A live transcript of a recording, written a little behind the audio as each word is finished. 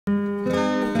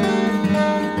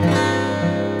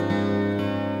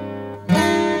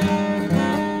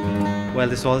Well,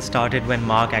 this all started when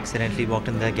Mark accidentally walked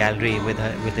in the gallery with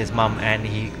his mum, and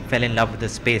he fell in love with the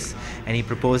space, and he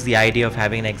proposed the idea of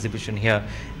having an exhibition here.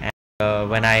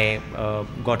 And when I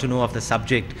got to know of the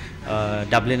subject,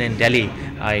 Dublin and Delhi,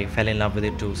 I fell in love with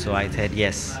it too, so I said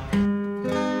yes.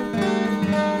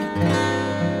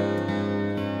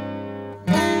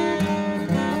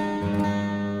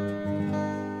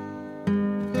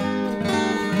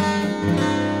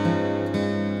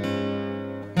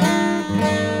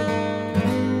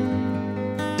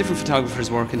 Different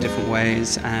photographers work in different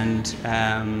ways, and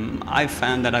I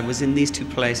found that I was in these two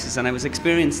places and I was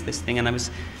experiencing this thing, and I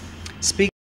was speaking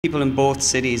to people in both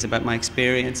cities about my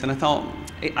experience, and I thought,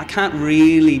 I can't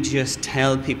really just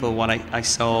tell people what I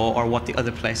saw or what the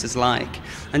other place is like.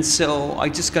 And so I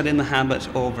just got in the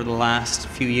habit over the last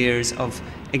few years of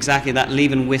exactly that,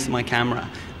 leaving with my camera,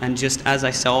 and just as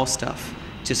I saw stuff,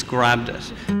 just grabbed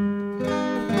it.